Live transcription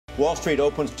Wall Street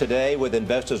opens today with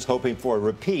investors hoping for a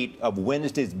repeat of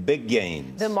Wednesday's big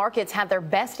gains. The markets had their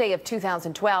best day of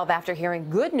 2012 after hearing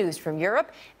good news from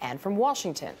Europe and from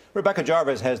Washington. Rebecca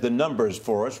Jarvis has the numbers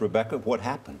for us. Rebecca, what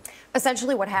happened?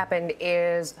 Essentially what happened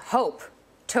is hope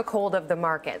took hold of the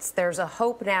markets. There's a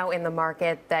hope now in the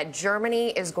market that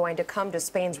Germany is going to come to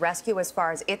Spain's rescue as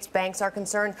far as its banks are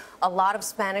concerned. A lot of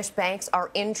Spanish banks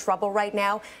are in trouble right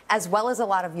now, as well as a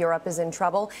lot of Europe is in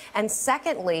trouble. And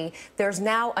secondly, there's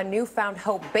now a newfound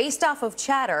hope based off of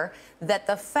chatter that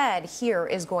the Fed here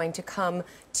is going to come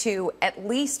to, at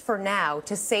least for now,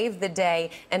 to save the day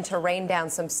and to rain down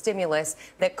some stimulus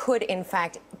that could, in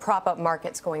fact, prop up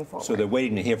markets going forward. So they're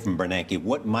waiting to hear from Bernanke.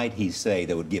 What might he say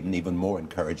that would give him even more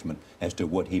encouragement as to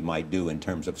what he might do in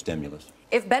terms of stimulus?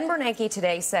 If Ben Bernanke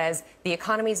today says the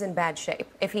economy's in bad shape,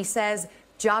 if he says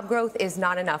job growth is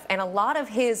not enough, and a lot of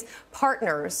his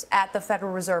partners at the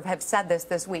Federal Reserve have said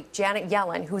this week. Janet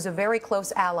Yellen, who's a very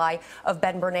close ally of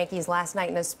Ben Bernanke's, last night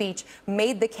in a speech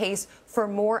made the case for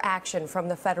more action from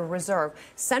the Federal Reserve.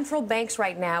 Central banks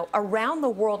right now around the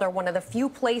world are one of the few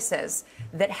places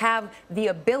that have the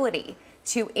ability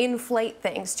to inflate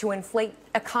things, to inflate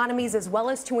economies as well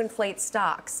as to inflate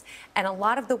stocks. And a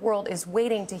lot of the world is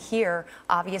waiting to hear,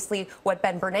 obviously, what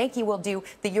Ben Bernanke will do.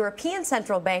 The European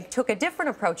Central Bank took a different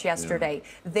approach yesterday.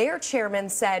 Their chairman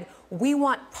said, we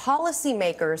want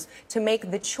policymakers to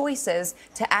make the choices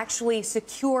to actually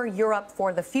secure Europe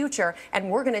for the future. And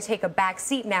we're going to take a back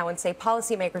seat now and say,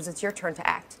 policymakers, it's your turn to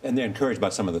act. And they're encouraged by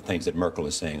some of the things that Merkel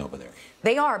is saying over there.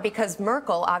 They are, because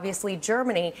Merkel, obviously,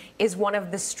 Germany is one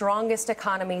of the strongest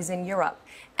economies in Europe.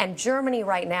 And Germany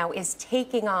right now is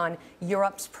taking on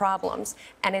Europe's problems.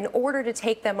 And in order to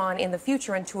take them on in the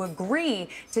future and to agree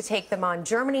to take them on,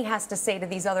 Germany has to say to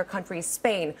these other countries,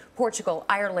 Spain, Portugal,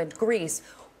 Ireland, Greece,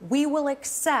 we will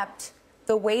accept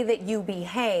the way that you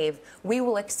behave. We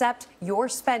will accept your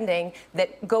spending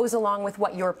that goes along with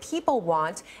what your people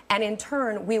want. And in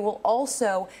turn, we will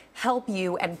also help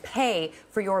you and pay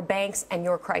for your banks and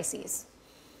your crises.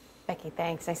 Becky,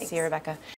 thanks. Nice to see you, Rebecca.